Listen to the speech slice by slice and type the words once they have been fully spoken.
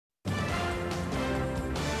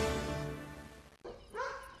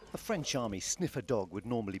French army sniffer dog would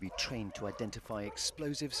normally be trained to identify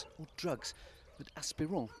explosives or drugs, but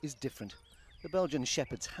Aspiron is different. The Belgian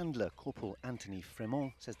Shepherd's handler, Corporal Anthony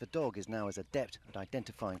Fremont, says the dog is now as adept at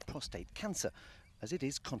identifying prostate cancer as it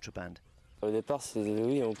is contraband. At first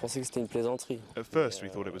we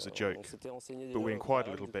thought it was a joke, but we inquired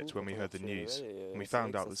a little bit when we heard the news, and we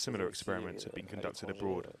found out that similar experiments had been conducted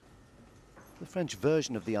abroad. The French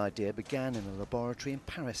version of the idea began in a laboratory in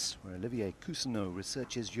Paris, where Olivier Cousineau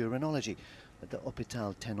researches urinology at the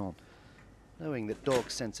Hôpital Tenon. Knowing that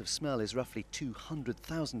dogs' sense of smell is roughly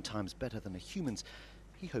 200,000 times better than a human's,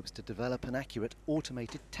 he hopes to develop an accurate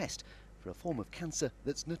automated test for a form of cancer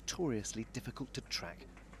that's notoriously difficult to track.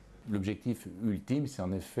 L'objectif ultime, c'est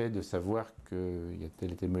en effet de savoir qu'il y a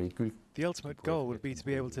telle et telle molécule. The ultimate goal would be to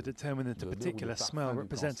be able to determine that a particular smell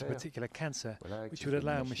represents a particular cancer, which would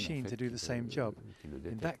allow a machine to do the same job.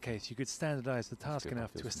 In that case, you could standardize the task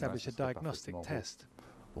enough to establish a diagnostic test.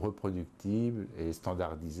 Reproductible et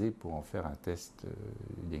standardisé pour en faire un test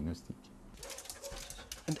diagnostique.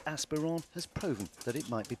 And Aspiron has proven that it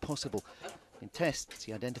might be possible. In tests,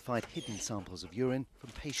 he identified hidden samples of urine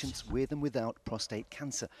from patients with and without prostate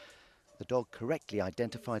cancer. The dog correctly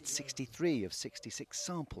identified 63 of 66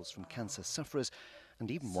 samples from cancer sufferers,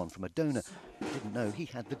 and even one from a donor who didn't know he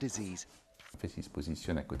had the disease. En fait, s'il se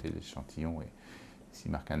positionne à côté de l'échantillon et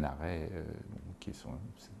s'il marque un arrêt, qui est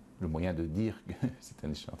le moyen de dire que c'est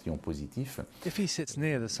un échantillon positif. If he sits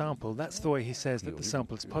near the sample, that's the way he says that the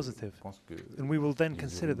sample is positive. And we will then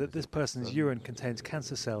consider that this person's urine contains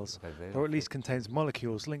cancer cells, or at least contains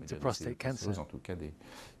molecules linked to prostate cancer. En tout cas,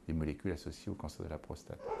 des molécules associées au cancer de la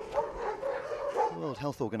prostate. The World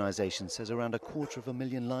Health Organization says around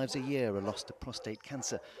 250,000 lives a year are lost to prostate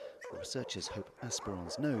cancer. The researchers hope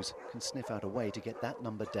Aspiron's nose can sniff out a way to get that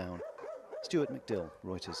number down. Stuart McDill,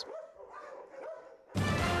 Reuters.